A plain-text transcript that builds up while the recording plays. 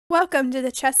Welcome to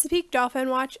the Chesapeake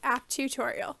DolphinWatch App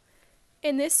tutorial.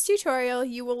 In this tutorial,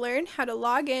 you will learn how to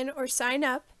log in or sign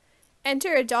up,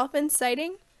 enter a dolphin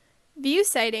sighting, view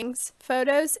sightings,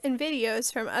 photos, and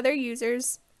videos from other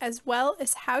users, as well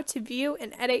as how to view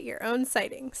and edit your own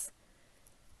sightings.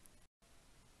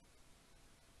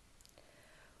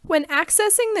 When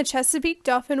accessing the Chesapeake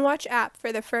DolphinWatch app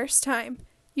for the first time,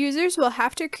 users will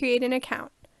have to create an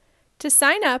account. To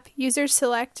sign up, users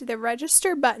select the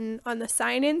Register button on the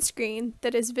sign-in screen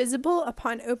that is visible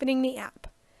upon opening the app.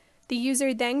 The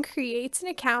user then creates an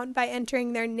account by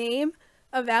entering their name,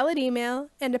 a valid email,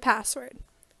 and a password.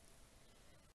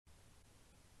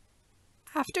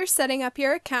 After setting up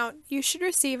your account, you should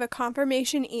receive a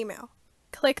confirmation email.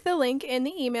 Click the link in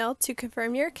the email to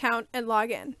confirm your account and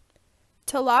log in.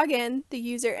 To log in, the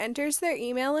user enters their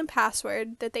email and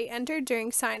password that they entered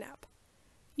during sign-up.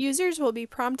 Users will be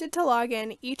prompted to log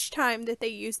in each time that they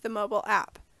use the mobile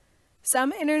app.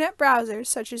 Some internet browsers,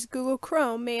 such as Google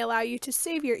Chrome, may allow you to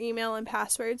save your email and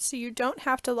password so you don't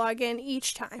have to log in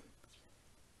each time.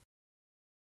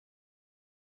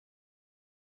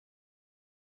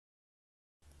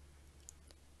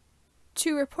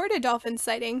 To report a dolphin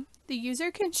sighting, the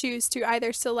user can choose to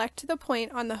either select the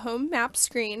point on the home map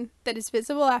screen that is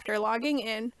visible after logging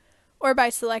in, or by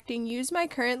selecting Use My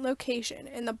Current Location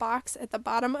in the box at the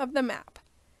bottom of the map.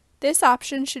 This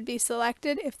option should be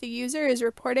selected if the user is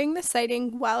reporting the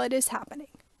sighting while it is happening.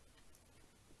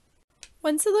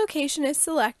 Once the location is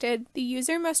selected, the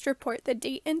user must report the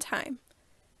date and time.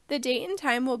 The date and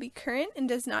time will be current and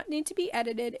does not need to be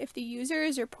edited if the user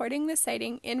is reporting the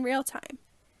sighting in real time.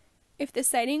 If the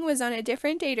sighting was on a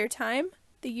different date or time,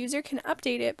 the user can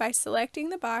update it by selecting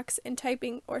the box and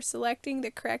typing or selecting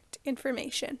the correct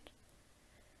information.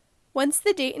 Once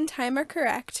the date and time are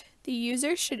correct, the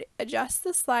user should adjust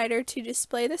the slider to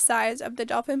display the size of the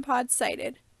dolphin pod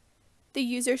sighted. The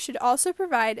user should also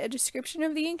provide a description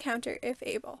of the encounter if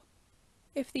able.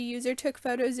 If the user took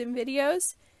photos and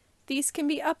videos, these can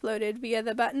be uploaded via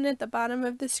the button at the bottom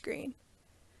of the screen.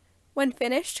 When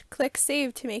finished, click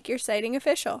Save to make your sighting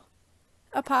official.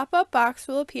 A pop-up box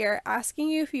will appear asking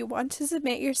you if you want to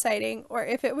submit your sighting or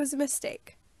if it was a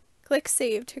mistake. Click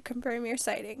Save to confirm your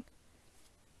sighting.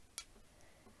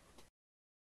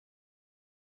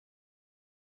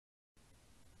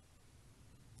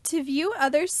 To view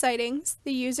other sightings,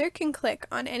 the user can click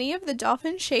on any of the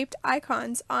dolphin-shaped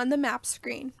icons on the map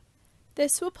screen.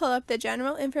 This will pull up the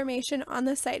general information on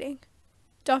the sighting.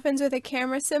 Dolphins with a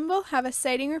camera symbol have a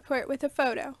sighting report with a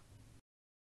photo.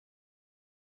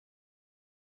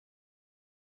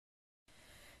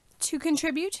 To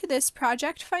contribute to this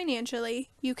project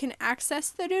financially, you can access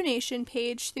the donation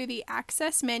page through the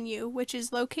Access menu, which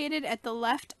is located at the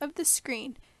left of the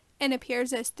screen and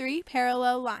appears as 3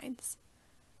 parallel lines.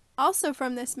 Also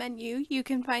from this menu, you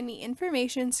can find the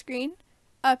information screen,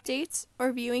 updates,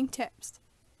 or viewing tips.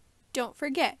 Don't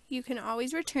forget, you can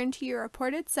always return to your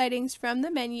reported sightings from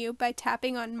the menu by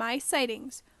tapping on My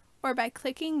Sightings or by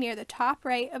clicking near the top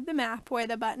right of the map where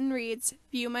the button reads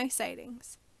View My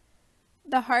Sightings.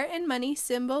 The heart and money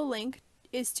symbol link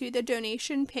is to the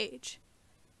donation page.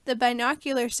 The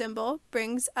binocular symbol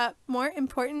brings up more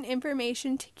important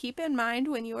information to keep in mind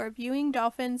when you are viewing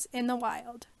dolphins in the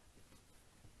wild.